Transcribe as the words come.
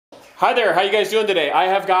Hi there, how you guys doing today? I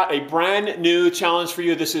have got a brand new challenge for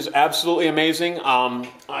you. This is absolutely amazing. I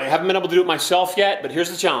haven't been able to do it myself yet, but here's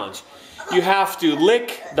the challenge. You have to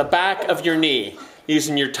lick the back of your knee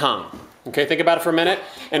using your tongue. Okay, think about it for a minute.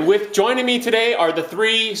 And joining me today are the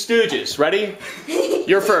three stooges. Ready?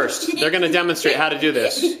 You're first. They're going to demonstrate how to do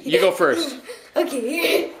this. You go first.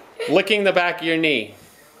 Okay. Licking the back of your knee.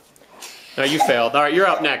 No, you failed. All right, you're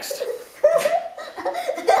up next.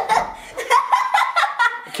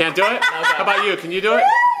 Can't do it? How about you? Can you do it?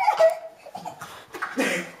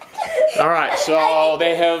 All right, so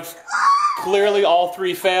they have clearly all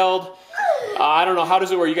three failed. I don't know, how does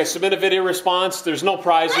it work? You guys submit a video response. There's no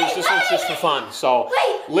prizes. This one's just for fun. So,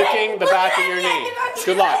 licking the back of your knee.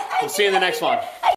 Good luck. We'll see you in the next one.